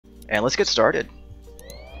And let's get started.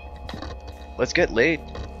 Let's get late.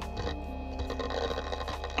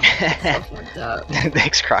 Fucked up.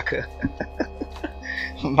 Thanks, Kraka.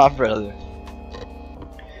 My brother.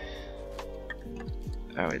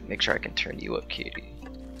 Alright, make sure I can turn you up, Katie.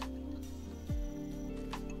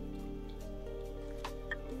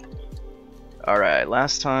 Alright,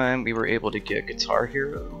 last time we were able to get Guitar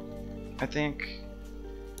Hero, I think.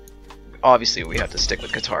 Obviously, we have to stick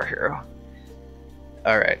with Guitar Hero.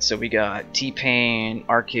 Alright, so we got T-Pain,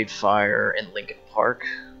 Arcade Fire, and Linkin Park.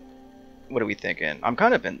 What are we thinking?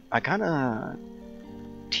 I kinda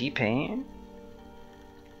T-Pain?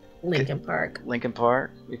 Linkin Park. Linkin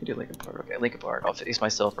Park? We can do Linkin Park. Okay, Linkin Park. I'll face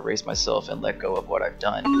myself, erase myself, and let go of what I've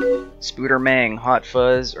done. Spooter Mang, Hot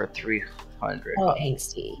Fuzz, or 300? Oh,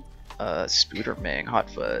 angsty. Spooter Mang, Hot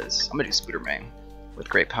Fuzz. I'm gonna do Spooter Mang. With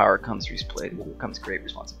great power comes great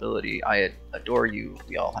responsibility. I adore you.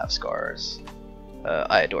 We all have scars.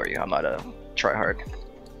 I adore you. I'm not a tryhard.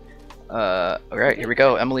 Alright, here we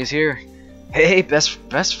go. Emily's here. Hey,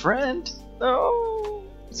 best friend. No,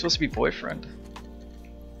 it's supposed to be boyfriend.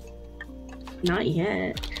 Not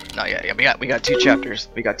yet. Not yet. Yeah, we got two chapters.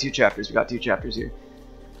 We got two chapters here.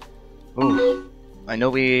 Ooh, I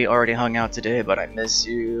know we already hung out today, but I miss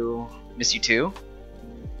you. Miss you too.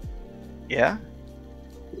 Yeah.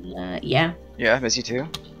 Yeah. Yeah, I miss you too.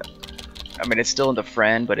 I mean, it's still in the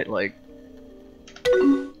friend, but it like,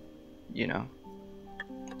 you know.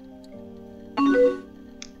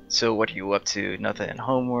 So what are you up to? Nothing.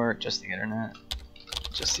 Homework? Just the internet?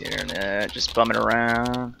 Just the internet. Just bumming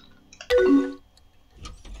around.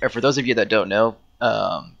 Or for those of you that don't know,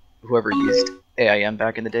 whoever used AIM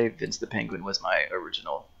back in the day, Vince the Penguin was my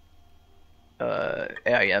original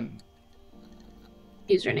AIM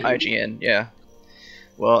Username. IGN. Yeah.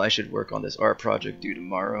 Well, I should work on this art project due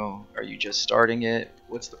tomorrow. Are you just starting it?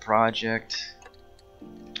 What's the project?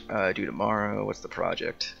 Due tomorrow. What's the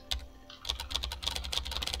project?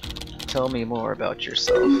 Tell me more about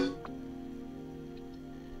yourself.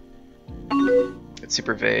 It's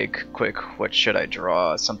super vague. Quick, what should I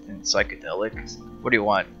draw? Something psychedelic? What do you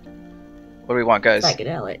want? What do we want, guys?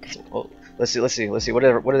 Psychedelic. Well, let's see. What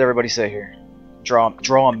did everybody say here?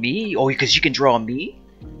 Draw me? Oh, because you can draw me?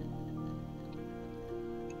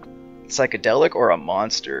 Psychedelic or a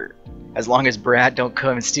monster? As long as Brad don't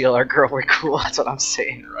come and steal our girl, we're cool. That's what I'm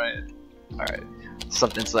saying, right? Alright.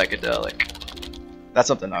 Something psychedelic. That's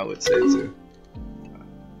something I would say too.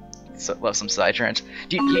 So, love some Psytrance.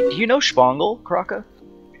 Do you know Schwangle, Kraka?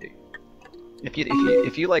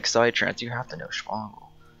 If you like Psytrance, you have to know Schwangle.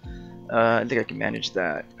 I think I can manage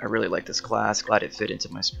that. I really like this class. Glad it fit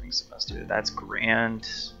into my spring semester. That's grand.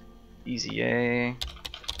 Easy A.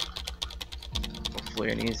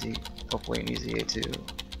 Hopefully an easy A too.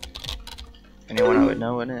 Anyone I would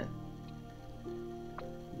know in it?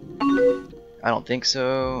 I don't think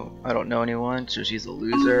so. I don't know anyone, so she's a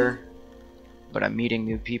loser. But I'm meeting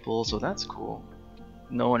new people, so that's cool.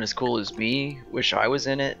 No one as cool as me. Wish I was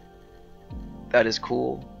in it. That is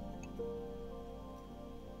cool.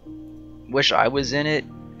 Wish I was in it,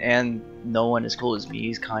 and no one as cool as me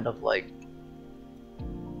is kind of like,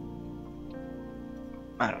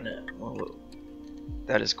 I don't know. Well,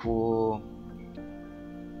 that is cool.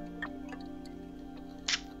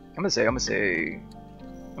 I'm gonna say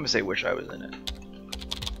wish I was in it.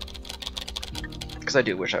 Because I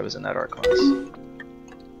do wish I was in that art class.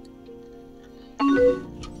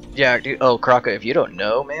 Yeah, dude. Oh, Kraka, if you don't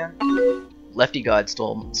know, man, Lefty God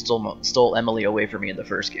stole Emily away from me in the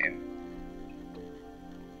first game.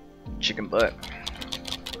 Chicken butt.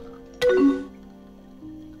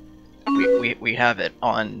 We have it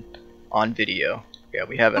on video. Yeah,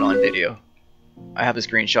 we have it on video. I have a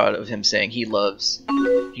screenshot of him saying he loves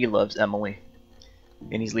Emily,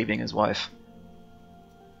 and he's leaving his wife.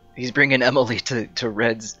 He's bringing Emily to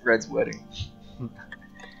Red's wedding.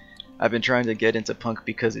 I've been trying to get into punk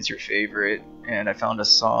because it's your favorite, and I found a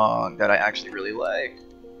song that I actually really like.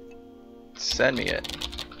 Send me it.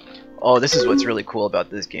 Oh, this is what's really cool about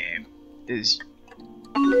this game, is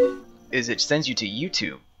it sends you to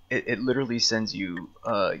YouTube. It literally sends you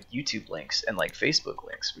YouTube links and like Facebook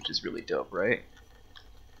links, which is really dope, right?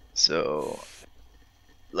 So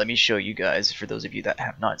let me show you guys, for those of you that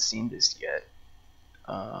have not seen this yet.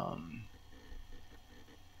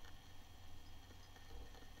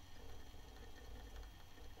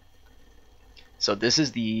 So this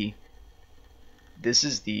is the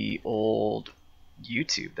old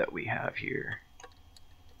YouTube that we have here.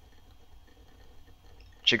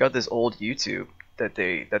 Check out this old YouTube that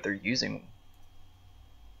they're using.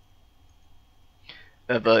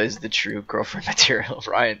 Eva is the true girlfriend material.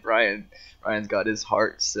 Ryan's got his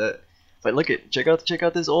heart set. But look at check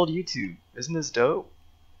out this old YouTube. Isn't this dope?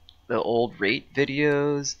 The old rate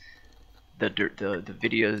videos, the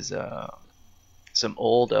videos, some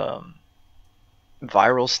old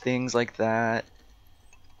viral things like that.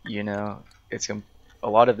 You know, it's a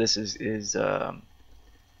lot of this is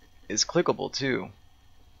clickable too.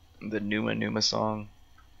 The Numa song,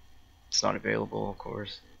 it's not available, of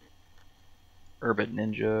course. Urban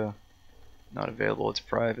Ninja, not available. It's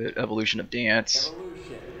private. Evolution of Dance.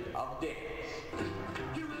 Evolution of Dance.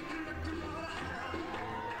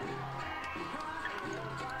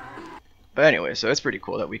 But anyway, so it's pretty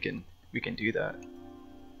cool that we can do that.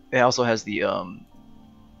 It also has the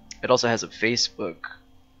it also has a Facebook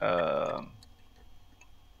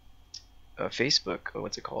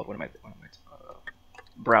what's it called? What am I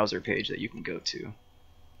browser page that you can go to,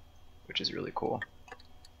 which is really cool.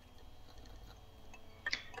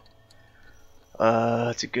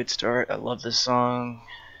 It's a good start. I love this song.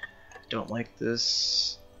 Don't like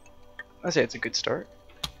this. I say it's a good start.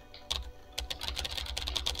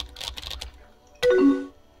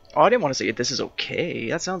 Oh, I didn't want to say it. This is okay.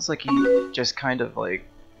 That sounds like he just kind of like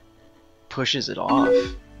pushes it off.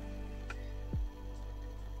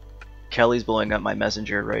 Kelly's blowing up my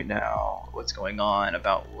messenger right now. What's going on?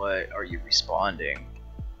 About what? Are you responding?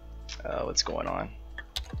 What's going on?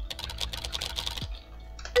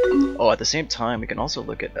 Oh, at the same time, we can also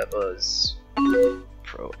look at Eva's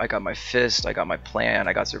pro. I got my fist, I got my plan,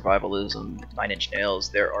 I got survivalism, 9 Inch Nails.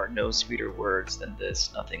 There are no sweeter words than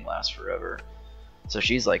this. Nothing lasts forever. So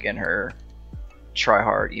she's like in her try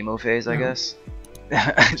hard emo phase, I guess.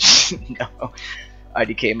 No.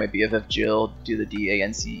 IDK, my BFF Jill, do the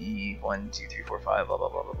DANCE 1 2 3 4 5 blah blah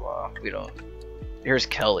blah blah blah. We don't. Here's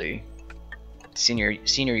Kelly. Senior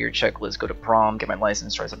year checklist: go to prom, get my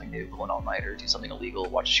license, try something new, pull an all-nighter, do something illegal,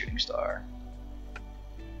 watch a shooting star.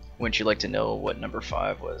 Wouldn't you like to know what number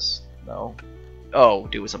 5 was? No. Oh,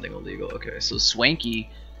 do with something illegal. Okay, so Swanky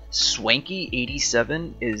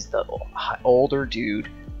 87 is the older dude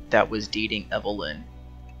that was dating Evelyn.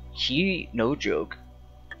 He, no joke,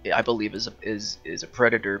 I believe is a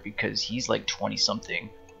predator because he's like 20 something.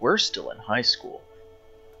 We're still in high school.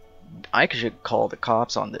 I should call the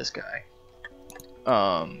cops on this guy.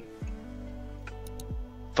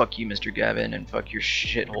 Fuck you, Mr. Gavin, and fuck your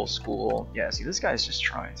shithole school. Yeah, see, this guy's just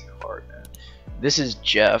trying too hard, man. This is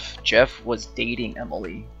Jeff. Jeff was dating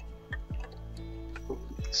Emily.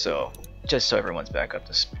 So, just so everyone's back up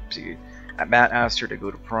to speed. Matt asked her to go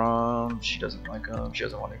to prom. She doesn't like him. She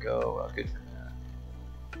doesn't want to go. Good for Matt.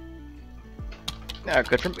 Yeah,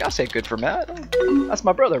 good for. I'll say good for Matt. That's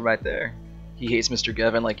my brother right there. He hates Mr.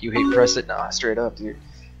 Gavin like you hate Preston. Nah, straight up, dude.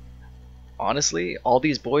 Honestly, all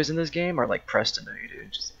these boys in this game are like Preston to me,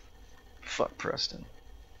 dude. Just fuck Preston.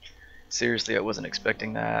 Seriously, I wasn't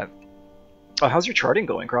expecting that. Oh, how's your charting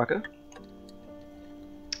going, Kraka?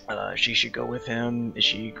 She should go with him. Is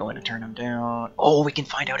she going to turn him down? Oh, we can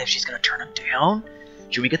find out if she's going to turn him down.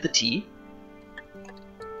 Should we get the tea?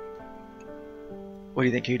 What do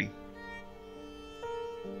you think, Katie?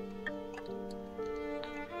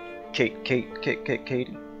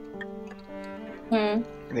 Katie? I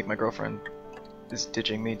think my girlfriend is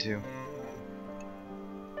ditching me too.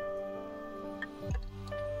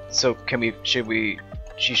 So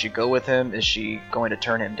she should go with him? Is she going to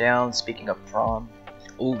turn him down? Speaking of prom.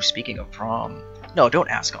 Ooh, speaking of prom. No, don't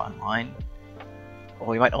ask online. Well,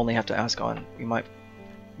 we might only have to ask on, we might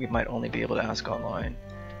only be able to ask online.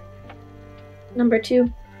 Number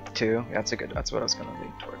 2. 2? That's what I was gonna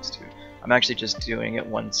lean towards too. I'm actually just doing it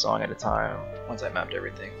one song at a time once I mapped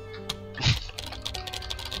everything.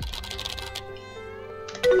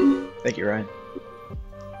 Thank you, Ryan.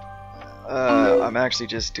 I'm actually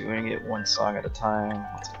just doing it one song at a time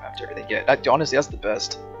once I mapped everything. Yeah, honestly, that's the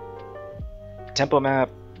best. Tempo map.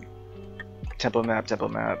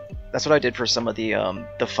 That's what I did for some of the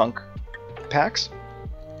funk packs.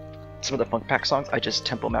 Some of the funk pack songs, I just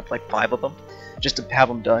tempo mapped like 5 of them, just to have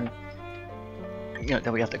them done. You know,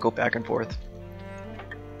 then we have to go back and forth.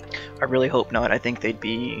 I really hope not. I think they'd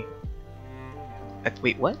be.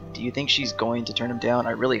 Wait, what? Do you think she's going to turn him down?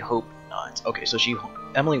 I really hope not. Okay, so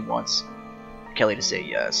Emily wants Kelly to say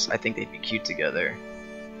yes. I think they'd be cute together.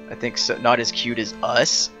 I think so. Not as cute as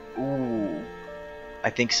us. Ooh. I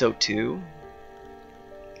think so too.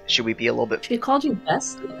 Should we be a little bit... She called you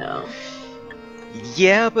bestie, though.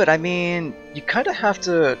 Yeah, but I mean, you kind of have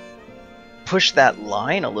to push that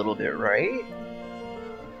line a little bit, right?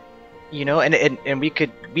 You know, and we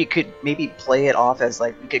could maybe play it off as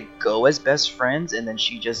like we could go as best friends, and then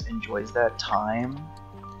she just enjoys that time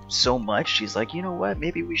so much. She's like, you know what?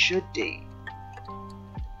 Maybe we should date.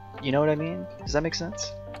 You know what I mean? Does that make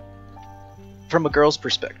sense? From a girl's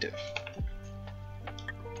perspective.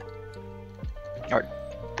 Or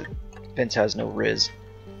Vince has no Riz.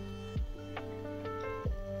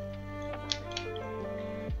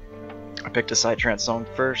 I picked a Psytrance song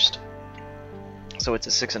first, so it's a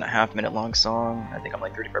 6.5 minute long song. I think I'm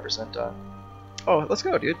like 35% done. Oh, let's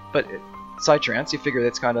go, dude. But Psytrance, you figure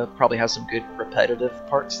it's kind of probably has some good repetitive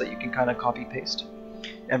parts that you can kind of copy paste,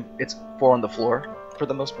 and it's 4 on the floor for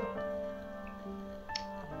the most part.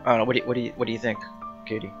 I don't know. What do you think,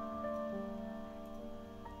 Katie?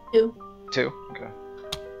 2. 2. Okay.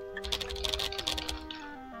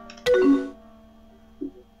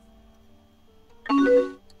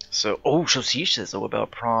 So, oh, Shoshish says, "Oh,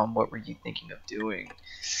 about prom. What were you thinking of doing?"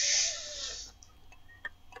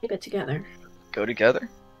 Keep it together. Go together.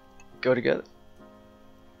 Go together.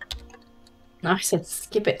 No, I said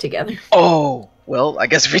skip it together. Oh, well, I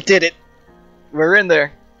guess we did it. We're in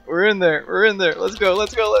there. We're in there. We're in there. Let's go.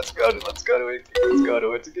 Let's go. Let's go. Let's go to it. Let's go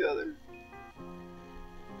to it together.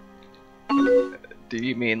 Do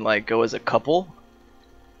you mean like go as a couple?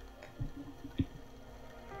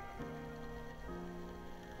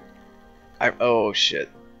 Oh shit.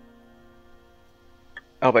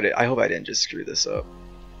 Oh, but I hope I didn't just screw this up.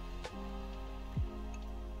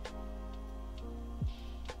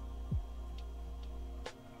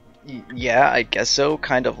 Yeah, I guess so.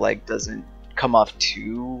 Kind of like doesn't come off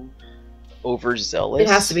too overzealous. It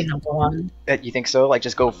has to be number 1. You think so? Like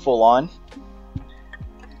just go full on?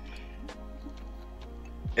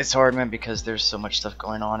 It's hard, man, because there's so much stuff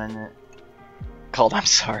going on in it. Called I'm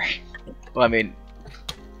sorry. Well, I mean,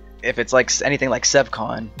 if it's like anything like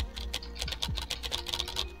SevCon.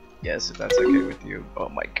 Yes, if that's okay with you. Oh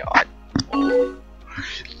my god. Oh.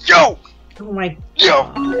 Yo! Oh my Yo!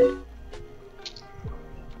 god.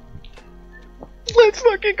 Let's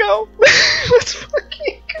fucking go! Let's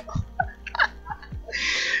fucking go!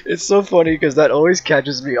 It's so funny because that always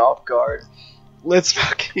catches me off guard. Let's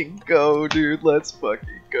fucking go, dude. Let's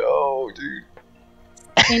fucking go, dude.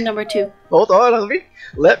 Okay, number 2. Hold on,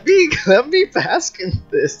 let me bask in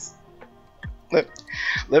this.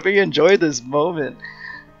 Let me enjoy this moment.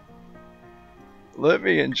 Let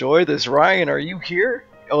me enjoy this. Ryan, are you here?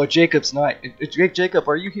 Oh, Jacob's not. Jacob,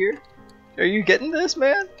 are you here? Are you getting this,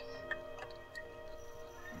 man?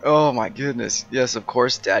 Oh my goodness. Yes, of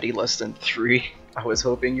course, Daddy less than 3. I was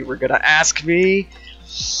hoping you were gonna ask me.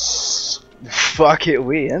 Fuck it,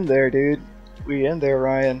 we in there, dude. We in there,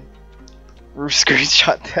 Ryan.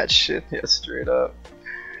 Screenshot that shit, yeah, straight up.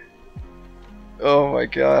 Oh my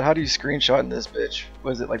god, how do you screenshot in this bitch?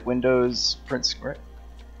 Was it like Windows print screen?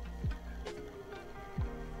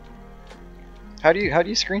 How do you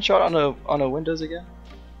screenshot on a Windows again?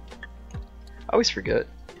 I always forget.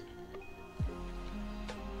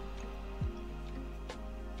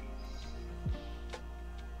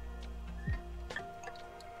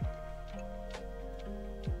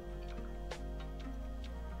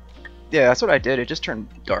 Yeah, that's what I did. It just turned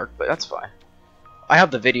dark, but that's fine. I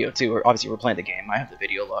have the video too. Obviously, we're playing the game. I have the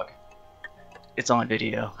video log. It's on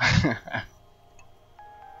video.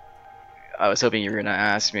 I was hoping you were gonna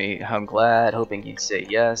ask me. I'm glad. Hoping you'd say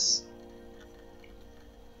yes.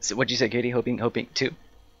 So, what'd you say, Katie? Hoping 2.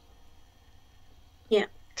 Yeah.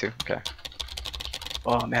 2. Okay.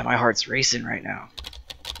 Oh man, my heart's racing right now.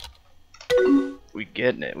 We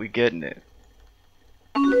getting it. We getting it.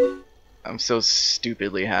 I'm so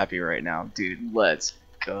stupidly happy right now, dude. Let's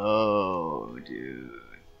go, dude.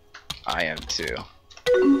 I am too.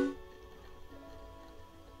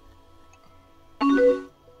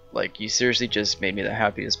 Like, you seriously just made me the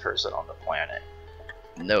happiest person on the planet.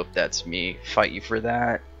 Nope, that's me. Fight you for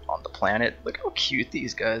that on the planet. Look how cute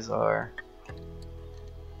these guys are.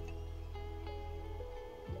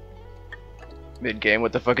 Mid game,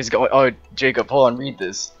 what the fuck is going? Oh, Jacob, hold on. Read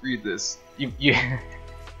this. Read this. You.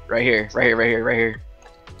 Right here.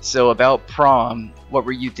 So about prom, what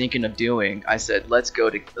were you thinking of doing? I said, let's go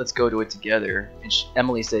to it together. And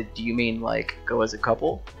Emily said, do you mean like go as a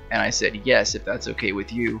couple? And I said, yes, if that's okay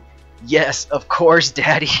with you. Yes, of course,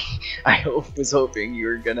 Daddy. I was hoping you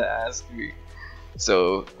were gonna ask me.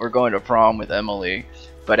 So we're going to prom with Emily.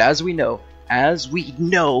 But as we know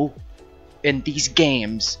in these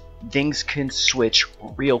games, things can switch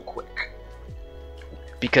real quick.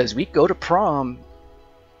 Because we go to prom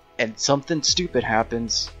and something stupid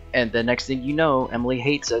happens, and the next thing you know, Emily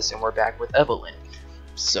hates us and we're back with Evelyn.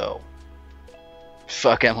 So,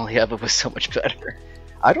 fuck Emily, Eva was so much better.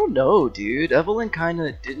 I don't know, dude. Evelyn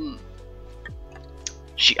kinda didn't...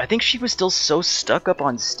 I think she was still so stuck up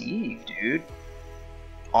on Steve, dude.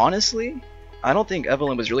 Honestly, I don't think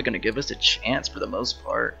Evelyn was really gonna give us a chance for the most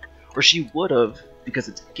part. Or she would've, because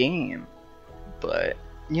it's a game. But,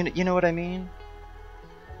 you know what I mean?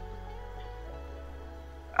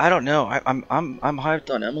 I don't know. I'm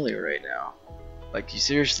hyped on Emily right now. Like, you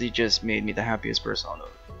seriously just made me the happiest person on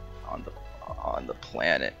the on the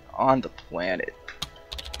planet. On the planet.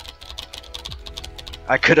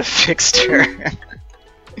 I could have fixed her.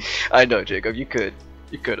 I know, Jacob. You could.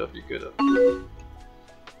 You could have. You could have.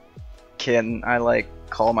 Can I like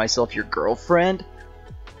call myself your girlfriend?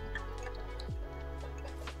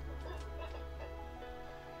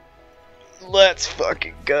 Let's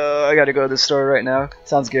fucking go. I gotta go to the store right now.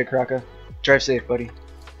 Sounds good, Kraka. Drive safe, buddy.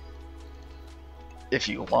 If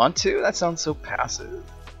you want to? That sounds so passive.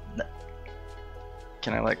 No.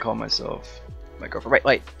 Can I like call myself my girlfriend? Right,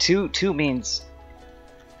 like two means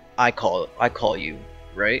I call you,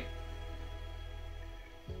 right?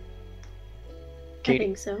 Katie? I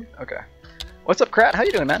think so. Okay. What's up, Krat? How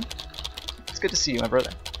you doing, man? It's good to see you, my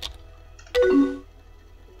brother.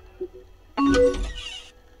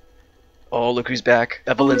 Oh, look who's back.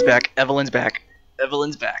 Evelyn's back. Evelyn's back.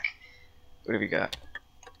 Evelyn's back. What have we got?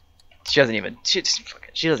 She doesn't even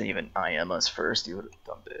IM us first, you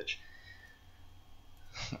dumb bitch.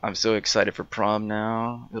 I'm so excited for prom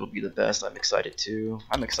now. It'll be the best. I'm excited too.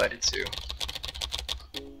 I'm excited too.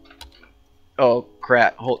 Oh,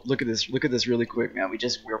 crap. Look at this. Look at this really quick, man.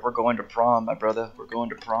 We're going to prom, my brother. We're going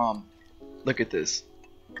to prom. Look at this.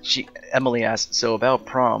 Emily asked, so about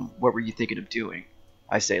prom, what were you thinking of doing?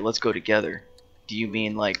 I say, let's go together. Do you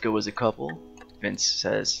mean like go as a couple? Vince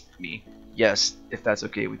says, me. Yes, if that's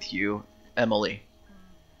okay with you. Emily.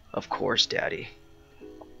 Of course, Daddy.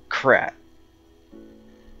 Crap.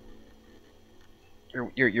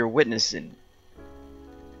 You're witnessing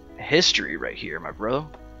history right here, my bro.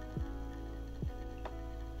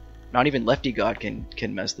 Not even Lefty God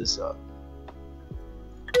can mess this up.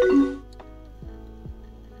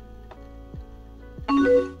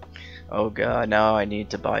 Oh god, now I need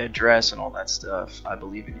to buy a dress and all that stuff. I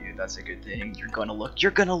believe in you. That's a good thing. You're gonna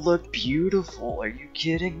look beautiful. Are you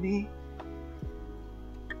kidding me?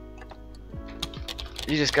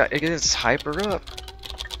 You just hype her up.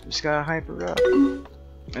 You just gotta hype her up.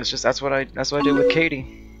 That's what I did with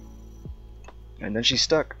Katie. And then she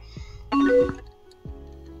stuck.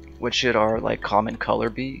 What should our like common color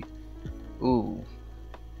be? Ooh.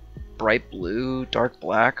 Bright blue, dark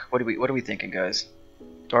black. What are we thinking, guys?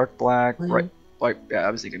 Dark black, bright, yeah, I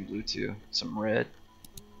was thinking blue too. Some red.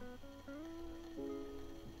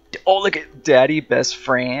 Oh, look at Daddy best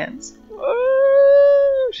friends.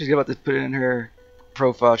 Oh, she's about to put it in her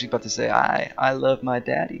profile. She's about to say, I love my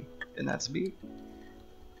daddy, and that's me.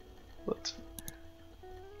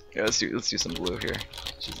 Yeah, let's do some blue here.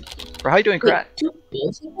 How you doing, Krat? Do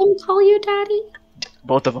both of them call you Daddy?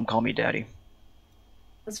 Both of them call me Daddy.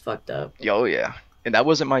 That's fucked up. Oh yeah, and that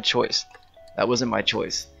wasn't my choice. That wasn't my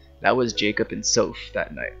choice. That was Jacob and Soph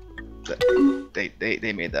that night.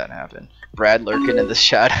 They made that happen. Brad lurking in the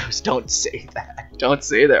shadows. Don't say that. Don't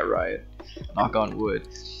say that, Ryan. Knock on wood.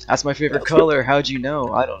 That's my favorite color. How'd you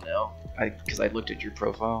know? I don't know. Because I looked at your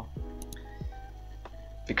profile.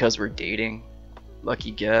 Because we're dating.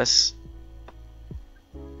 Lucky guess.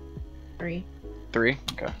 3. 3?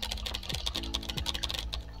 Okay.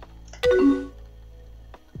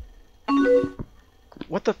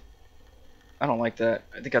 What the? I don't like that.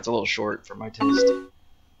 I think that's a little short for my taste.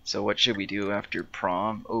 So what should we do after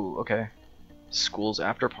prom? Oh, okay. School's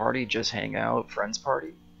after party, just hang out, friends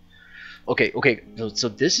party. Okay. So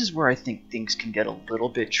this is where I think things can get a little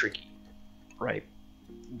bit tricky, right?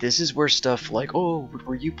 This is where stuff like, oh,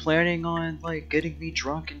 were you planning on like getting me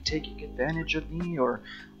drunk and taking advantage of me, or,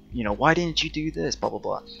 you know, why didn't you do this? Blah blah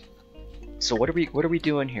blah. So what are we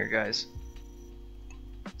doing here, guys?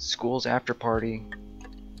 School's after party,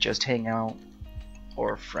 just hang out,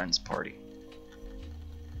 or friends party.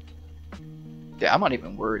 Yeah, I'm not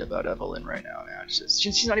even worried about Evelyn right now, man.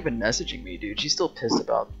 She's not even messaging me, dude. She's still pissed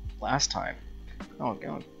about last time. Oh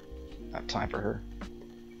god, I have time for her.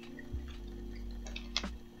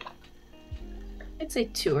 I'd say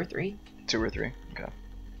 2 or 3. 2 or 3, okay.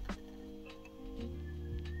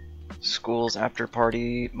 School's after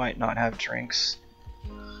party might not have drinks.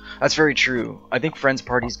 That's very true. I think friends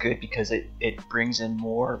party's good because it brings in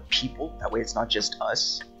more people. That way it's not just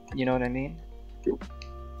us. You know what I mean?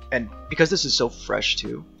 And because this is so fresh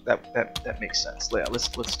too, that makes sense. Yeah,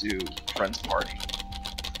 let's do friends party.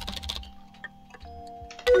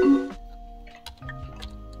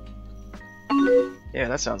 Yeah,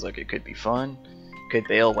 that sounds like it could be fun. Could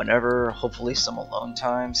bail whenever. Hopefully some alone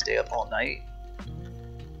time. Stay up all night.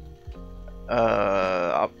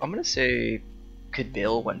 I'm gonna say could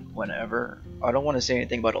bail whenever. I don't want to say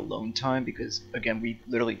anything about alone time because again we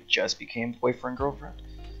literally just became boyfriend girlfriend.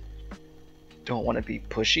 Don't want to be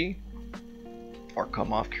pushy or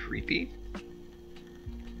come off creepy.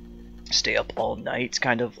 stay up all night. It's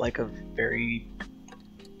kind of like a very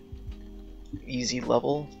easy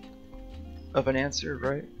level of an answer,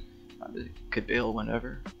 right? Could bail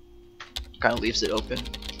whenever. Kind of leaves it open.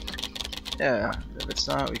 Yeah, if it's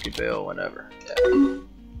not, we could bail whenever. Yeah.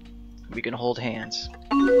 We can hold hands.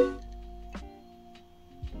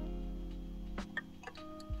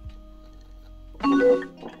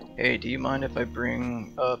 Hey, do you mind if I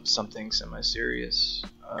bring up something semi-serious?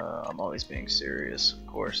 I'm always being serious, of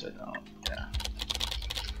course I don't. Yeah.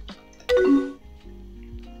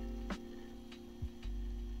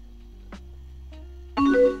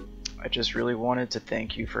 I just really wanted to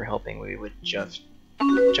thank you for helping me with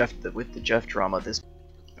with the Jeff drama this.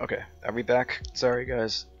 Okay, are we back? Sorry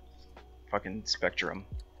guys. Fucking Spectrum.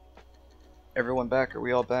 Everyone back? Are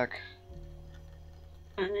we all back?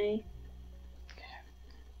 Hi.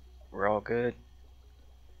 We're all good.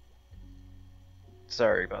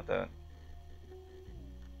 Sorry about that.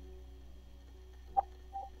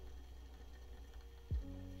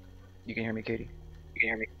 You can hear me, Katie? You can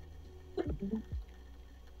hear me?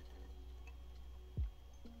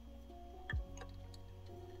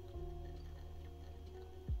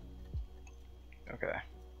 Okay.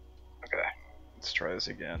 Okay. Let's try this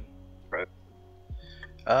again. Right.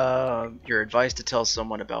 Your advice to tell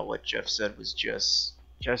someone about what Jeff said was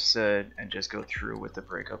Jeff said and just go through with the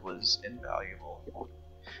breakup was invaluable.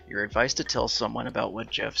 Your advice to tell someone about what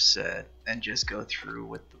Jeff said and just go through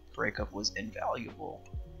with the breakup was invaluable.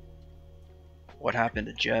 What happened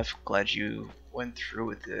to Jeff? Glad you went through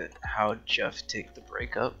with it. How'd Jeff take the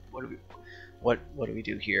breakup? What do we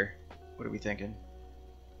do here? What are we thinking?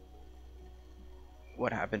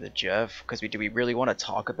 What happened to Jeff? Because do we really want to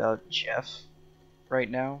talk about Jeff right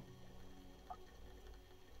now?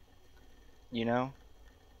 You know?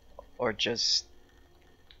 Or just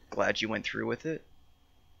glad you went through with it?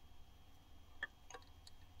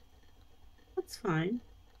 That's fine.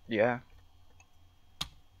 Yeah.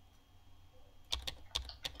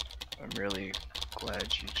 I'm really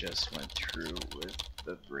glad you just went through with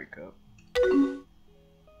the breakup.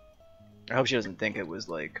 I hope she doesn't think it was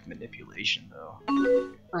like manipulation though.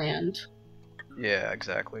 Planned. Yeah,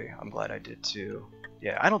 exactly. I'm glad I did too.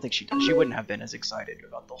 Yeah, I don't think she does. She wouldn't have been as excited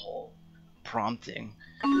about the whole prom thing.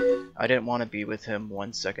 I didn't want to be with him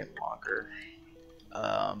 1 second longer.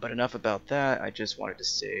 But enough about that. I just wanted to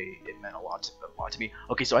say it meant a lot to me.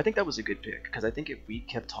 Okay, so I think that was a good pick because I think if we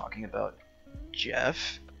kept talking about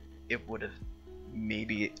Jeff, it would have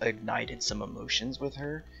maybe ignited some emotions with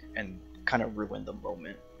her and kind of ruined the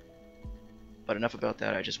moment. But enough about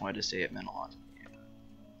that. I just wanted to say it meant a lot to me.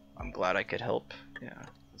 I'm glad I could help. Yeah,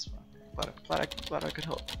 that's fine. Glad I could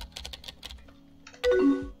help.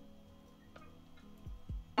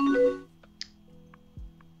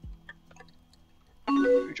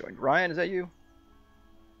 Who joined? Ryan, is that you?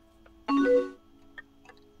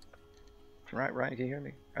 Ryan, can you hear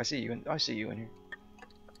me? I see you in here.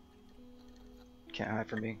 Can't hide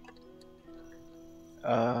from me.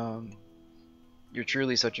 You're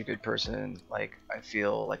truly such a good person. Like, I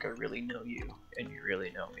feel like I really know you, and you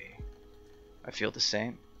really know me. I feel the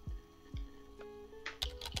same.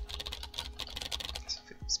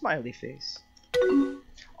 Smiley face.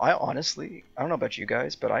 I honestly, I don't know about you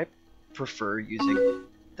guys, but I prefer using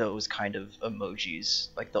those kind of emojis,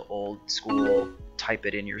 like the old school type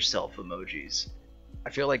it in yourself emojis. I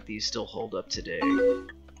feel like these still hold up today.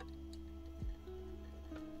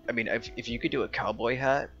 I mean, if you could do a cowboy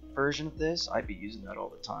hat version of this, I'd be using that all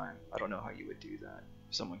the time. I don't know how you would do that.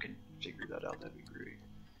 If someone can figure that out, that'd be great.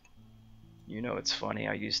 You know, it's funny,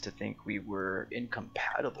 I used to think we were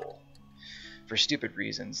incompatible for stupid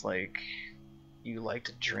reasons, like you like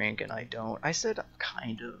to drink and I don't. I said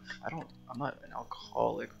kind of. I'm not an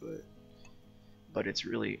alcoholic, but it's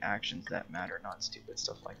really actions that matter, not stupid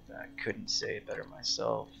stuff like that. Couldn't say it better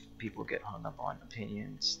myself. People get hung up on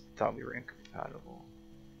opinions. Thought we were incompatible.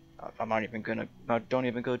 I'm not even gonna. Don't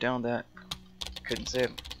even go down that. Couldn't say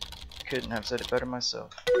it. Couldn't have said it better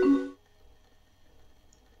myself.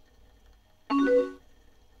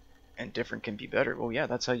 And different can be better. Well, yeah,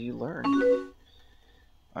 that's how you learn.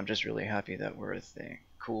 I'm just really happy that we're a thing.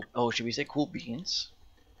 Cool. Oh, should we say cool beans?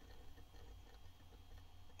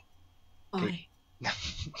 Why?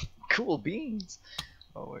 Cool beans.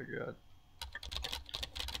 Oh my god.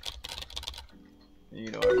 You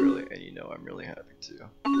know I'm really happy too.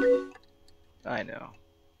 I know.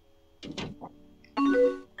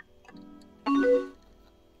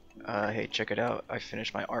 Hey, check it out. I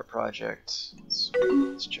finished my art project.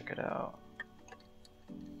 Let's check it out.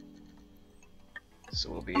 So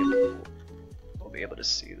we'll be able to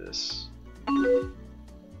see this.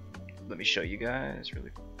 Let me show you guys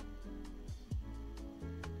really quick.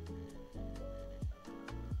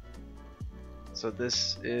 So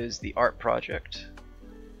this is the art project.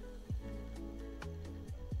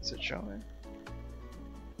 Is it showing?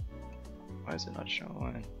 Why is it not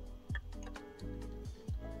showing?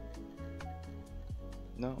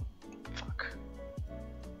 No. Fuck.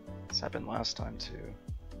 This happened last time too.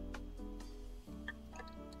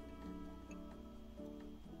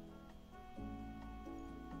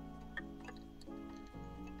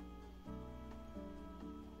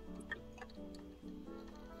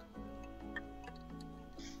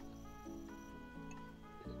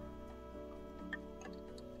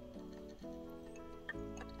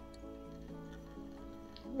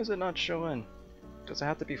 Why is it not showing? Does it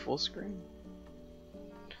have to be full screen?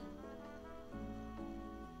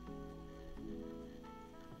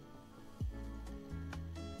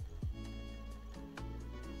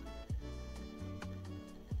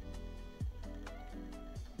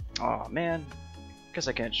 Oh man, guess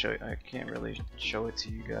I can't show. I can't really show it to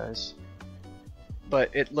you guys.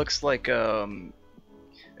 But it looks like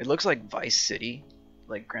Vice City,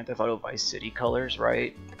 like Grand Theft Auto Vice City colors,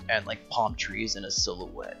 right? And like palm trees in a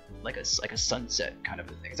silhouette, like a sunset kind of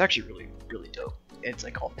a thing. It's actually really dope. It's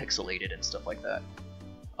like all pixelated and stuff like that.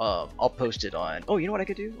 I'll post it on. Oh, you know what I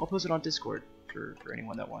could do? I'll post it on Discord for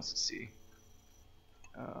anyone that wants to see.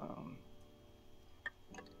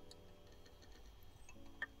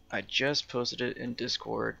 I just posted it in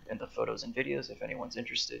Discord in the photos and videos. If anyone's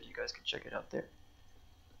interested, you guys can check it out there.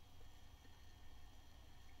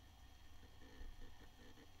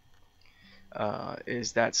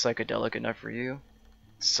 Is that psychedelic enough for you?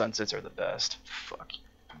 Sunsets are the best. Fuck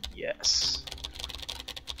yes.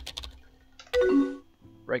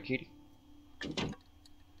 Right, Katie?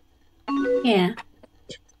 Yeah.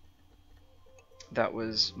 That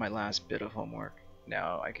was my last bit of homework.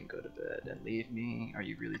 Now I can go to bed and leave me. Are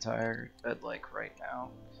you really tired? Bed like right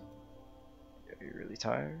now? Are you really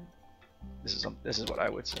tired? This is what I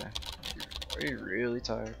would say. Are you really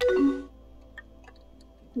tired?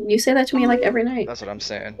 You say that to me like every night. That's what I'm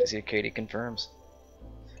saying. See, Katie confirms.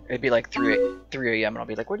 It'd be like 3 a.m. and I'll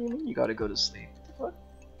be like, what do you mean you gotta go to sleep? What?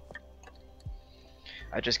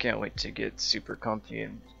 I just can't wait to get super comfy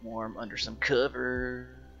and warm under some covers.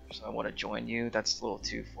 I want to join you. That's a little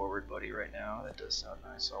too forward, buddy, right now. That does sound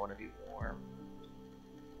nice. I want to be warm.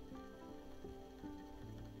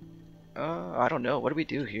 I don't know. What do we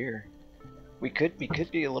do here? We could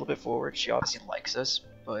be a little bit forward. She obviously likes us,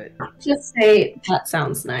 but Just say that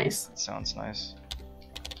sounds nice. that sounds nice.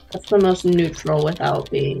 That's the most neutral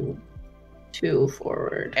without being too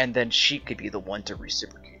forward. And then she could be the one to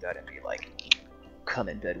reciprocate that and be like, come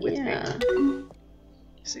in bed with Yeah. me.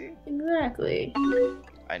 See? Exactly.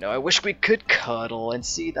 I know, I wish we could cuddle, and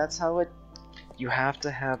see, that's how it... You have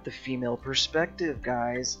to have the female perspective,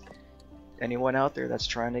 guys. Anyone out there that's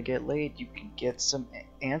trying to get laid, you can get some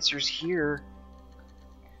answers here.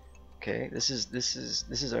 Okay, this is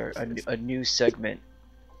a new segment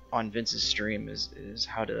on Vince's stream, is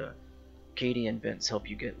how to Katie and Vince help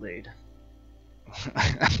you get laid.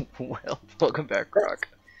 Well, welcome back, Croc.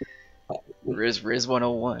 Riz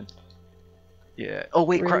 101. Yeah. Oh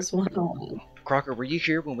wait, Riz 101. Crocker, were you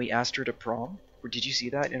here when we asked her to prom? Or did you see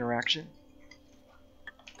that interaction?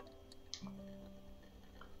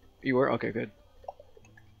 You were? Okay, good.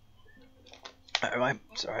 I'm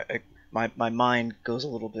sorry, my mind goes a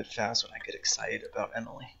little bit fast when I get excited about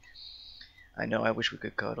Emily. I know, I wish we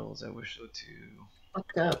could cuddles, I wish so too.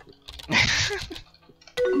 Fucked up.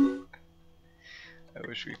 I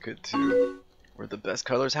wish we could too. We're the best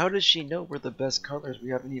colors. How does she know we're the best colors?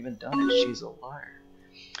 We haven't even done it. She's a liar.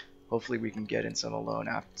 Hopefully we can get in some alone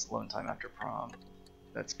time after prom.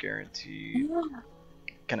 That's guaranteed.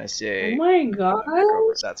 Can I say? Oh my god.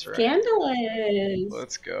 That's right. Scandalous.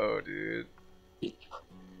 Let's go, dude.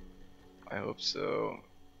 I hope so.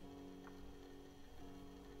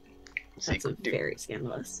 That's very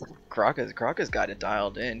scandalous. Croc has got it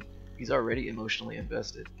dialed in. He's already emotionally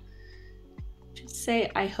invested. Just say,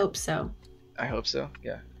 I hope so. I hope so.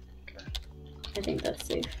 Yeah. Okay. I think that's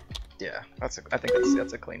safe. Yeah, I think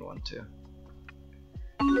that's a clean one too.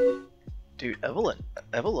 Dude, Eva,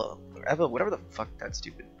 whatever the fuck that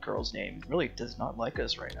stupid girl's name, really does not like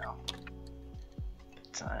us right now.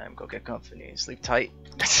 Time, go get company. Sleep tight.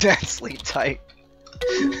 Sleep tight.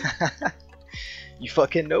 You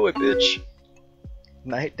fucking know it, bitch.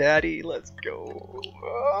 Night, daddy. Let's go.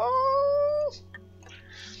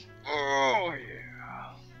 Oh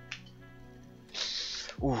yeah.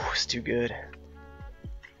 Ooh, it's too good.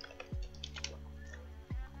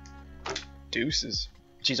 Deuces.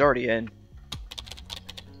 She's already in.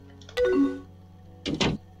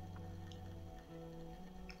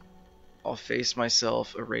 face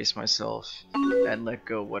myself, erase myself, and let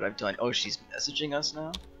go what I've done. Oh, she's messaging us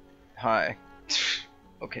now? Hi.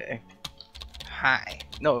 Okay. Hi.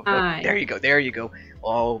 No, Hi. there you go, there you go.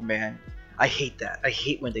 Oh man, I hate that. I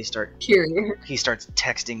hate when they start. Curious. He starts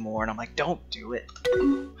texting more, and I'm like, don't do it.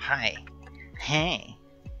 Hi. Hey.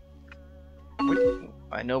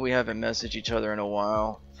 I know we haven't messaged each other in a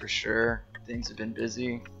while, for sure. Things have been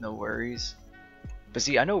busy, no worries. But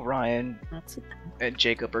see, I know Ryan and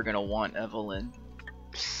Jacob are gonna want Evelyn.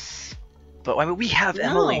 But I mean, we have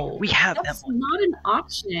Emily. We have that's Emily. not an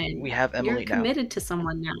option. We have Emily You're committed to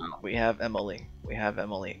someone now. We have Emily. We have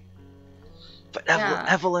Emily. But Yeah.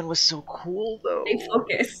 Evelyn was so cool, though. Stay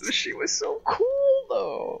focused. She was so cool,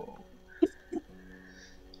 though.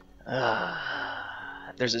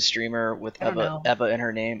 There's a streamer with Eva in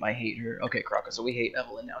her name. I hate her. Okay, Croco. So we hate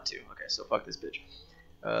Evelyn now too. Okay, so fuck this bitch.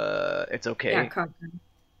 It's okay. Yeah, Croco.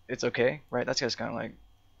 It's okay, right? That's just kind of like,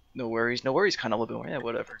 no worries. No worries, kind of a little bit. Yeah,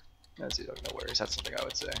 whatever. That's it. No worries. That's something I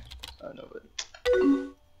would say. No, but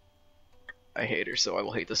I hate her, so I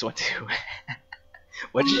will hate this one too.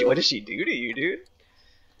 What did she do to you, dude?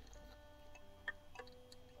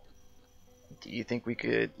 Do you think we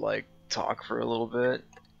could like talk for a little bit?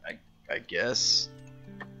 I guess.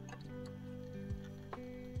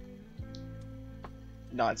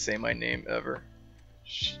 Not say my name ever.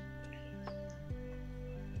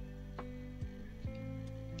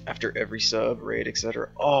 After every sub, raid, etc.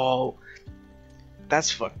 Oh,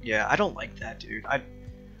 that's yeah, I don't like that, dude.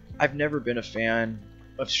 I've never been a fan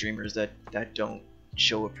of streamers that don't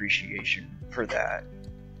show appreciation for that.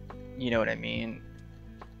 You know what I mean?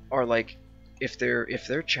 Or like, if their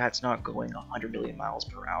chat's not going 100 million miles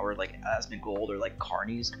per hour, like Asmongold or like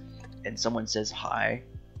Carnies, and someone says hi,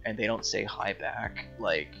 and they don't say hi back,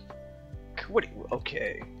 like, what?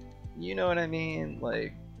 Okay, you know what I mean?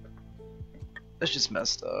 Like, that's just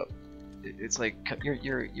messed up. It's like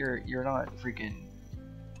you're not freaking,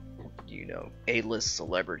 you know, A-list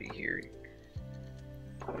celebrity here.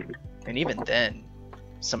 And even then,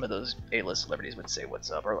 some of those A-list celebrities would say what's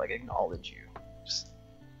up or like acknowledge you. Just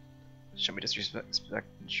show me disrespect,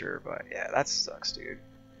 sure, but yeah, that sucks, dude.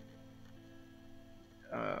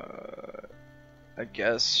 I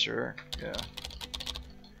guess, sure, yeah.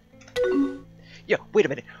 Yeah, wait a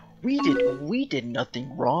minute. We did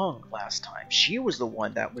nothing wrong last time. She was the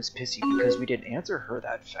one that was pissy because we didn't answer her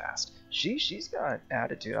that fast. She's got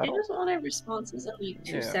attitude. I just wanted responses in like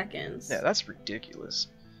 2 seconds. Yeah, that's ridiculous.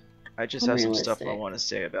 I just have some stuff I want to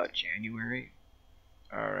say about January.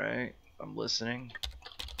 Alright, I'm listening.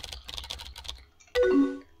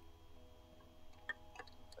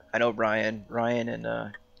 I know Ryan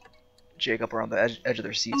and Jacob are on the edge of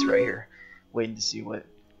their seats right here, waiting to see what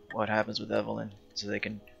happens with Evelyn, so they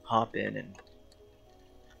can hop in and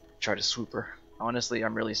try to swoop her. Honestly,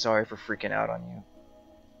 I'm really sorry for freaking out on you.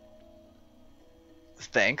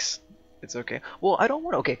 Thanks. It's okay. Well, I don't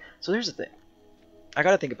want to. Okay, so here's the thing. I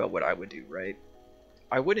gotta think about what I would do, right?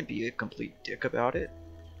 I wouldn't be a complete dick about it.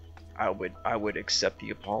 I would accept the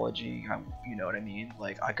apology. You know what I mean?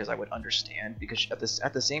 Like, because I would understand. Because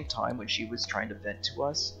at the same time, when she was trying to vent to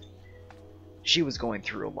us, she was going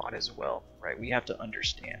through a lot as well, right? We have to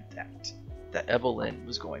understand that Evelyn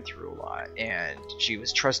was going through a lot, and she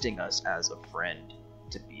was trusting us as a friend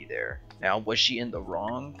to be there. Now, was she in the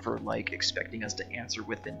wrong for like expecting us to answer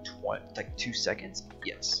within 2 seconds?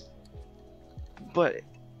 Yes, but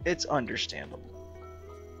it's understandable.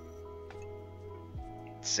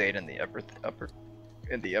 Say it in the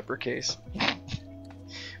uppercase.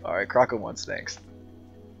 All right, Croco wants thanks.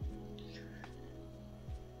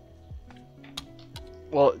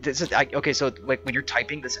 Well, this is okay. So like when you're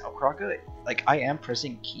typing this out, Croco, like I am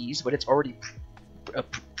pressing keys, but it's already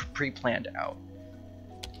pre-planned out.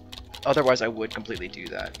 Otherwise, I would completely do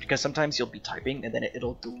that because sometimes you'll be typing and then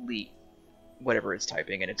it'll delete whatever it's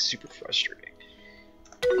typing, and it's super frustrating.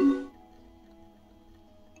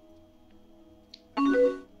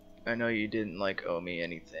 I know you didn't like owe me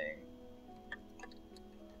anything.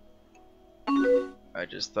 I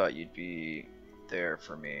just thought you'd be there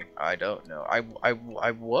for me. I don't know. I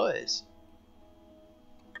was.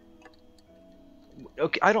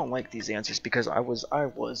 Okay, I don't like these answers because I was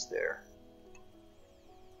there.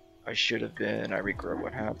 I should have been. I regret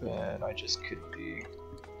what happened. I just couldn't be.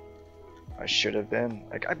 I should have been.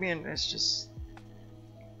 Like, I mean, it's just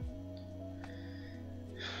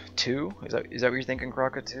 2? Is that what you're thinking,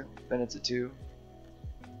 Croco? 2? Then it's a 2.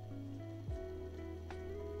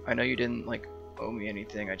 I know you didn't like owe me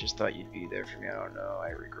anything. I just thought you'd be there for me. I don't know. I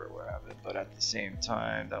regret what happened, but at the same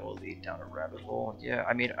time, that will lead down a rabbit hole. Yeah,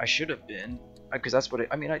 I mean, I should have been, because that's what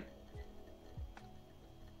I mean.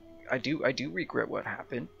 I do regret what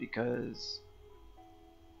happened because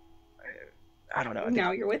I don't know. I think,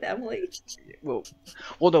 Now you're with Emily. well,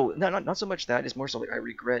 no, not so much that. It's more so like I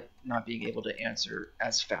regret not being able to answer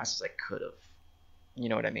as fast as I could have. You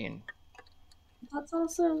know what I mean? That's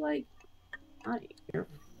also like not your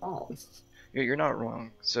fault. You're not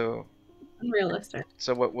wrong. So Unrealistic.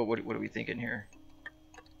 what are we thinking here?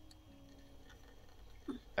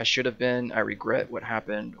 I should have been. I regret what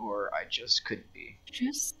happened, or I just couldn't be.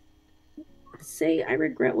 Just say I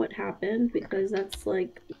regret what happened because that's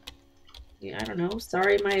like, yeah, I don't know.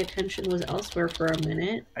 Sorry, my attention was elsewhere for a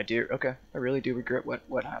minute. I do. Okay. I really do regret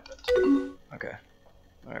what happened. Okay.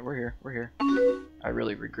 All right, we're here. We're here. I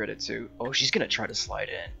really regret it too. Oh, she's gonna try to slide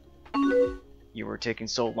in. You were taking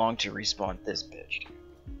so long to respawn, this bitch.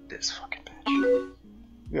 This fucking bitch.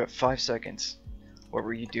 You have 5 seconds. What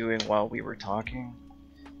were you doing while we were talking?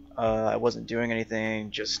 I wasn't doing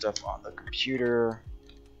anything, just stuff on the computer.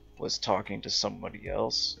 Was talking to somebody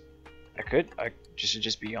else. I should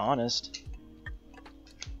just be honest.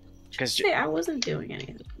 Just say I wasn't doing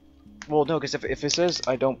anything. Well, no, because if it says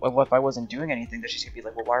I don't, well, if I wasn't doing anything, then she's gonna be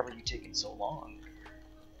like, well, why were you taking so long?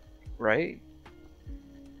 Right?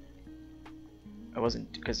 I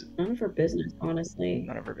wasn't, because None of her business, honestly.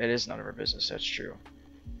 it is none of her business. That's true.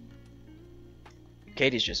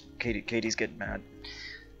 Katie's getting mad.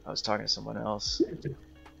 I was talking to someone else.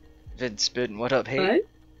 Vince Spittin, what up, hate? What?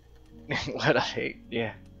 What up, hate?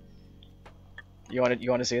 Yeah. You want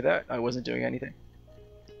to say that? I wasn't doing anything.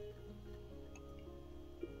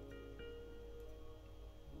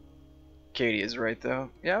 Katie is right though.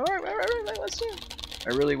 Yeah, alright, let's do it. I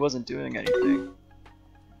really wasn't doing anything.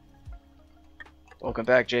 Welcome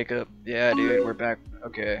back, Jacob. Yeah, dude, we're back.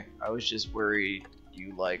 Okay, I was just worried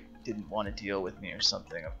you like didn't want to deal with me or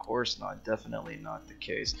something. Of course not. Definitely not the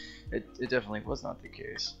case. It definitely was not the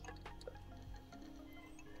case.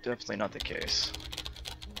 Definitely not the case.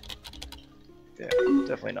 Yeah,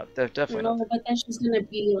 definitely not. Definitely No, not. but then she's gonna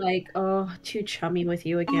be like, oh, too chummy with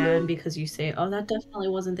you again because you say, oh, that definitely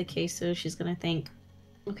wasn't the case. So she's gonna think,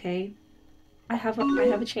 okay, I have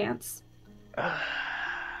a chance.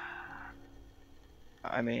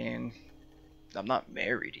 I mean, I'm not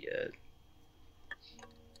married yet.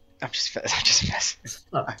 I'm just messing.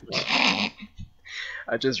 Oh,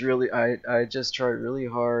 I just try really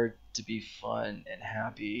hard to be fun and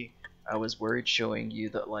happy. I was worried showing you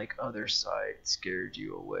that like other side scared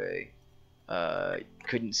you away.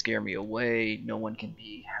 Couldn't scare me away. No one can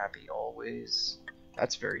be happy always.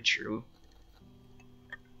 That's very true.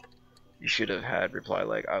 You should have had reply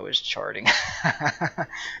like I was charting.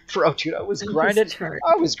 Bro, dude, I was grinding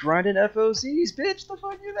FOCs, bitch. The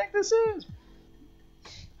fuck you think this is?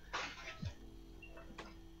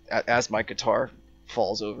 As my guitar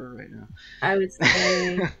falls over right now. I would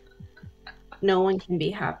say no one can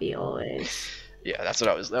be happy always. Yeah, that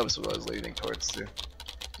was what I was leaning towards too.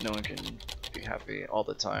 No one can be happy all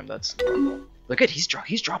the time. That's normal. Look at he's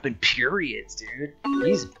dropping periods, dude.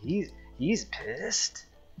 He's pissed.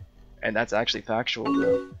 And that's actually factual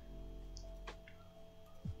though.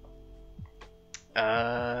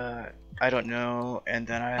 I don't know, and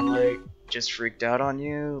then I like just freaked out on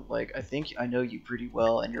you. Like I think I know you pretty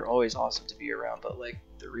well and you're always awesome to be around, but like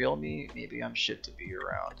the real me, maybe I'm shit to be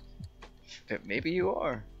around. Maybe you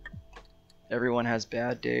are. Everyone has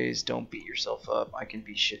bad days, don't beat yourself up. I can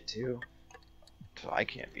be shit too. I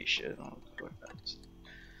can't be shit.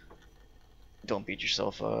 Don't beat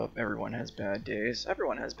yourself up. Everyone has bad days.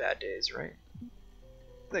 Everyone has bad days, right?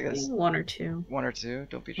 I think that's one or two. One or two.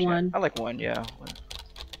 Don't beat yourself. I like one. Yeah. One.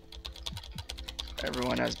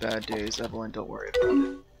 Everyone has bad days. Evelyn, don't worry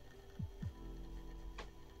about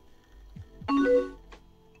it.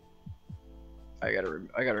 I gotta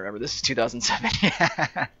remember. This is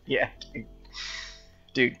 2007. Yeah.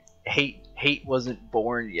 Dude, hate wasn't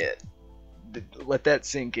born yet. Let that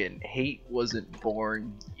sink in. Hate wasn't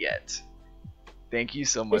born yet. Thank you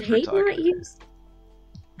so much for talking. Not use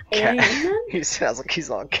AIM? He sounds like he's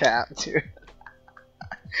on cap, dude.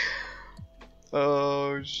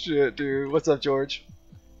 Oh shit, dude. What's up, George?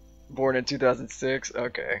 Born in 2006.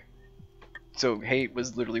 Okay. So hate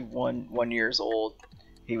was literally one years old.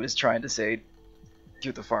 He was trying to say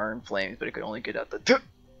through the fire and flames, but it could only get out the.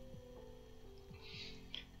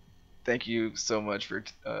 Thank you so much for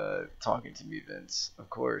talking to me, Vince. Of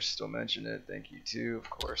course, don't mention it. Thank you too, of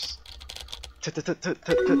course.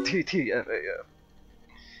 TTFAF.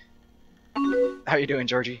 How you doing,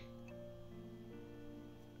 Georgie?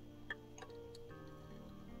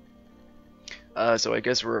 So I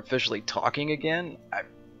guess we're officially talking again. I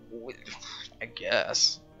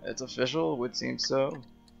guess it's official. Would seem so.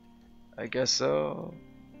 I guess so.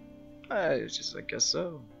 I guess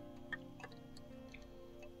so.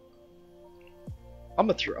 I'm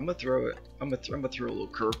gonna throw it. I'm gonna throw a little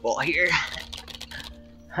curveball here.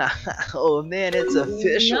 Oh man, it's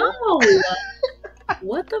official. No!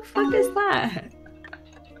 What the fuck is that?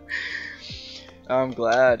 I'm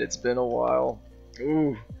glad it's been a while.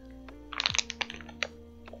 Ooh.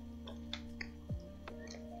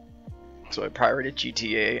 So I pirated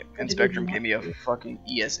GTA, and Spectrum gave me a fucking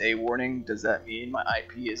ESA warning. Does that mean my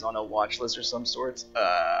IP is on a watch list or some sorts?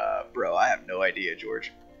 Bro, I have no idea,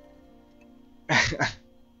 George.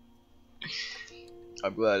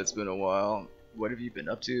 I'm glad it's been a while. What have you been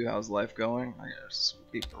up to? How's life going? I guess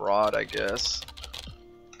be broad, I guess.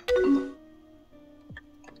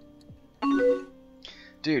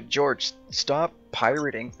 Dude, George, stop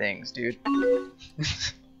pirating things, dude.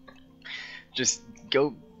 Just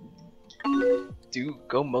go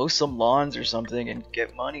mow some lawns or something and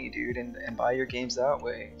get money, dude, and buy your games that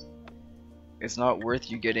way. It's not worth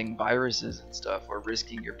you getting viruses and stuff or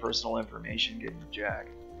risking your personal information getting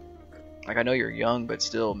jacked. Like, I know you're young, but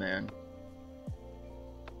still, man.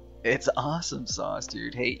 It's awesome sauce,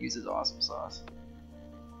 dude. Hate uses awesome sauce.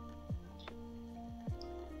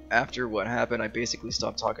 After what happened, I basically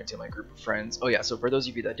stopped talking to my group of friends. Oh yeah, so for those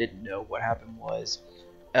of you that didn't know, what happened was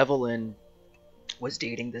Evelyn was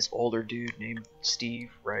dating this older dude named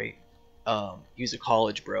Steve, right? He was a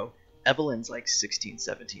college bro. Evelyn's like 16,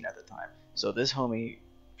 17 at the time. So this homie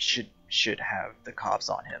should have the cops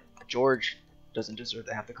on him. George doesn't deserve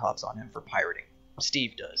to have the cops on him for pirating.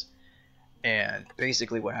 Steve does. And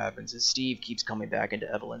basically what happens is Steve keeps coming back into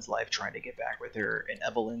Evelyn's life trying to get back with her, and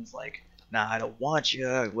Evelyn's like, nah, I don't want you,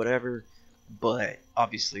 whatever. But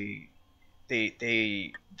obviously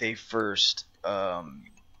they first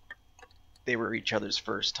they were each other's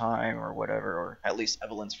first time or whatever, or at least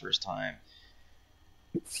Evelyn's first time.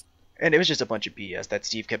 And it was just a bunch of BS that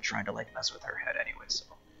Steve kept trying to like mess with her head anyway, so.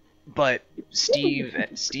 But Steve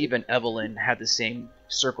and Evelyn had the same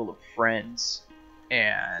circle of friends,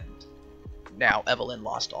 and now Evelyn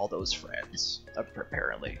lost all those friends,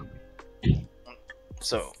 apparently.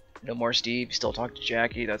 So, no more Steve, still talk to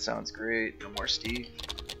Jackie, that sounds great. No more Steve.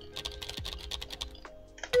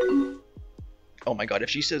 Oh my god, if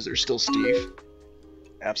she says there's still Steve,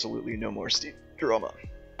 absolutely no more Steve. Drama.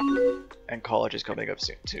 And college is coming up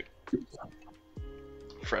soon, too.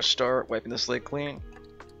 Fresh start, wiping the slate clean.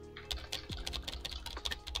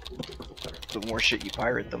 The more shit you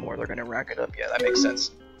pirate, the more they're gonna rack it up. Yeah, that makes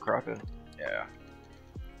sense, Kraka. Yeah.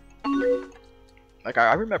 Like,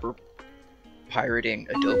 I remember pirating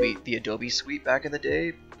the Adobe suite back in the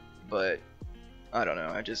day, but I don't know,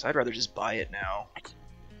 I'd rather just buy it now.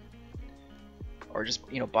 Or just,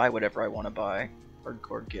 you know, buy whatever I want to buy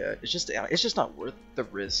or get. It's just not worth the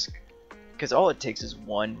risk, because all it takes is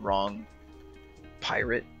one wrong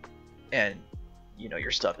pirate and, you know,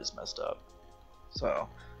 your stuff is messed up. So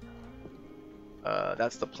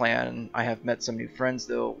that's the plan. I have met some new friends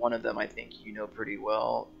though. One of them I think you know pretty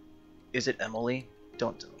well. Is it Emily?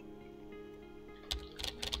 Don't tell.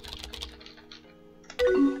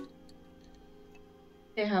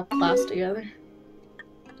 They have class together.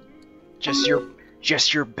 Just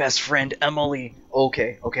your best friend Emily.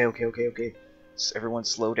 Okay. So everyone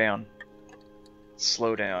slow down.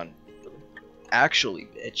 Slow down. Actually,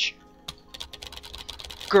 bitch.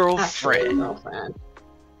 Girlfriend. Girlfriend.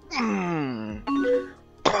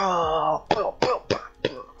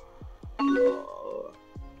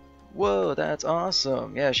 Whoa, that's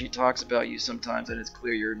awesome. Yeah, she talks about you sometimes, and it's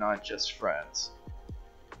clear you're not just friends.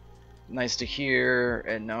 Nice to hear,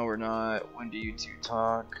 and no, we're not. When do you two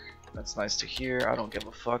talk? That's nice to hear. I don't give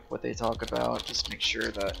a fuck what they talk about. Just make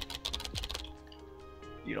sure that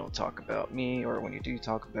you don't talk about me, or when you do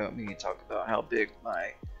talk about me, talk about how big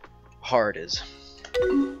my heart is.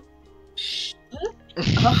 Shut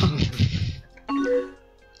up.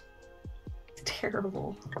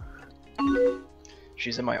 Terrible.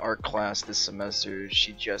 She's in my art class this semester.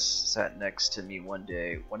 She just sat next to me one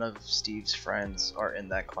day. One of Steve's friends are in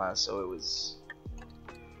that class, so it was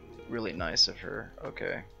really nice of her.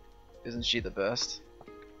 Okay. Isn't she the best?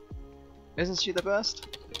 Isn't she the best?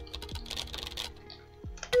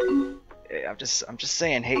 Hey, I'm just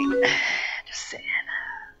saying, hey. Just saying.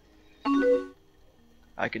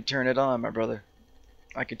 I can turn it on, my brother.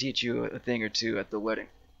 I could teach you a thing or two at the wedding.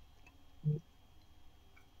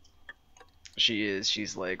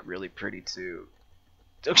 She's like really pretty too.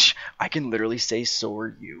 I can literally say, so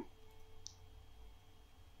are you.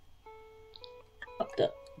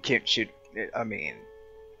 Can't shoot. I mean,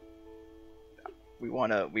 we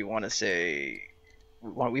wanna say,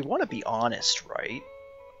 we wanna be honest, right?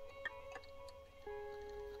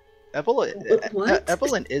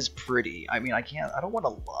 Evelyn is pretty. I mean, I don't want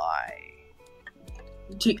to lie.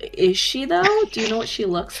 Is she though? Do you know what she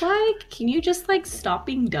looks like? Can you just like stop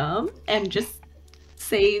being dumb and just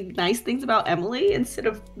say nice things about Emily instead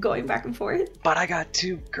of going back and forth? But I got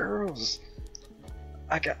 2 girls.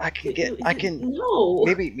 I can No.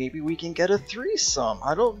 maybe we can get a threesome.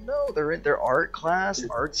 I don't know. They're in their art class,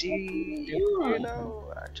 artsy. You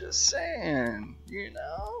know, I'm just saying. You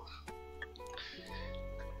know.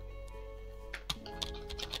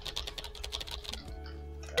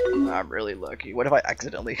 I'm really lucky. What if I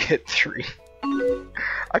accidentally hit 3?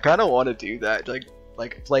 I kind of want to do that.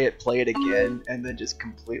 Like play it again, and then just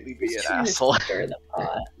completely be an asshole. Stir the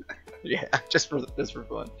pot. Yeah, just for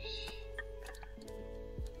fun.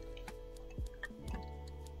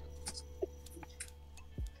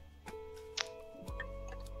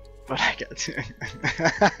 But I got to.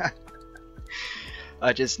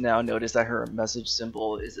 I just now noticed that her message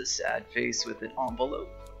symbol is a sad face with an envelope.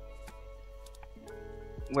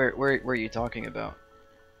 Where are you talking about?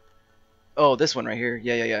 Oh, this one right here.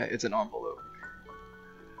 Yeah. It's an envelope.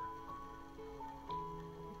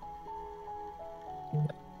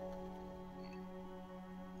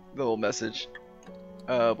 The little message.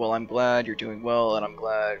 Well, I'm glad you're doing well, and I'm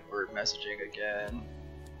glad we're messaging again.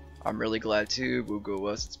 I'm really glad too. Boo go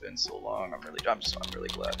us. It's been so long. I'm really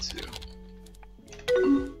glad too.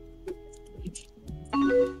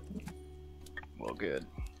 Well, good.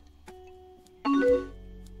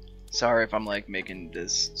 Sorry if I'm like making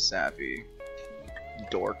this sappy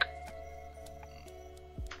dork.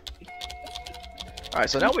 Alright,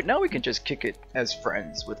 so now we can just kick it as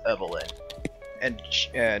friends with Evelyn,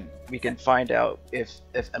 and we can find out if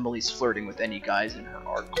Emily's flirting with any guys in her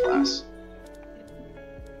art class.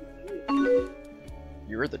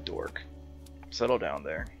 You're the dork. Settle down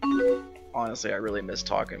there. Honestly, I really miss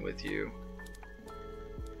talking with you.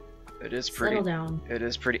 It is pretty. Settle down. It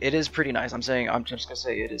is pretty nice. I'm just gonna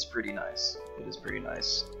say it is pretty nice. It is pretty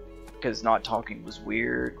nice. Because not talking was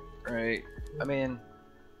weird, right? I mean,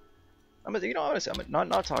 you know, honestly,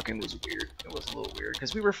 not talking was weird. It was a little weird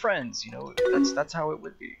because we were friends. You know, that's how it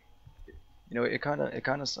would be. You know, it kind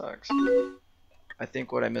of sucks. I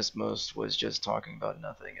think what I missed most was just talking about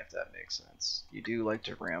nothing, if that makes sense. You do like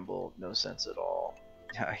to ramble, no sense at all.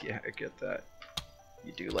 Yeah, I get that.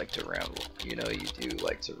 You do like to ramble. You know, you do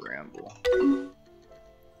like to ramble.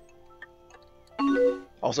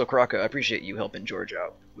 Also, Kraka, I appreciate you helping George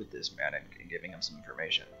out with this, man, and giving him some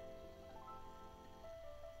information.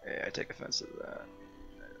 Hey, I take offense to that.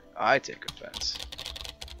 I take offense.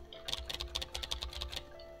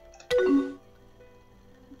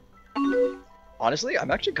 Honestly, I'm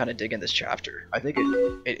actually kind of digging this chapter. I think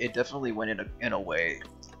it definitely went in a way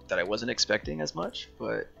that I wasn't expecting as much,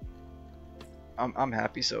 but I'm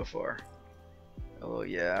happy so far. Oh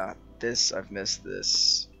yeah, I've missed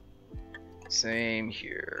this. Same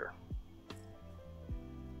here.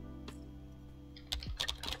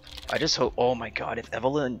 I just hope. Oh my god, if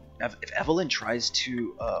Evelyn tries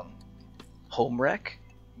to home wreck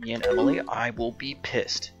me and Emily, I will be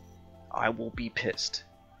pissed. I will be pissed.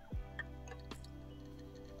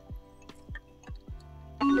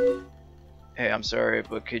 Hey, I'm sorry,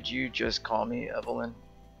 but could you just call me Evelyn?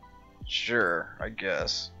 Sure, I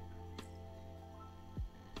guess.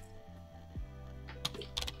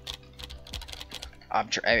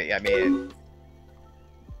 I mean,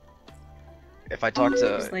 if I talk to,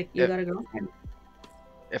 Just like you gotta go.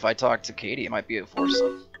 If I talk to Katie, it might be a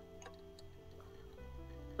foursome.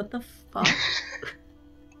 What the fuck?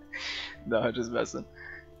 No, I'm just messing.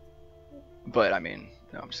 But I mean,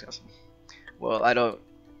 no, I'm just messing. Well, I don't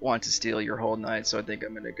want to steal your whole night, so I think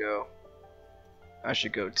I'm gonna go. I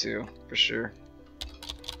should go too, for sure.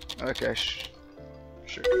 Okay,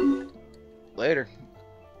 sure. Later.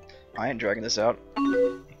 I ain't dragging this out.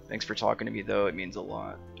 Thanks for talking to me, though. It means a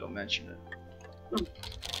lot. Don't mention it.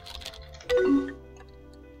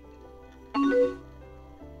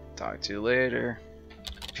 Talk to you later.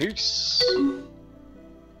 Peace.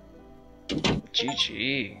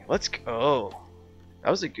 GG. Let's go. That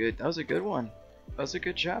was a good one. That was a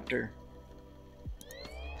good chapter.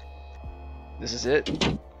 This is it.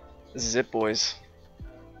 This is it, boys.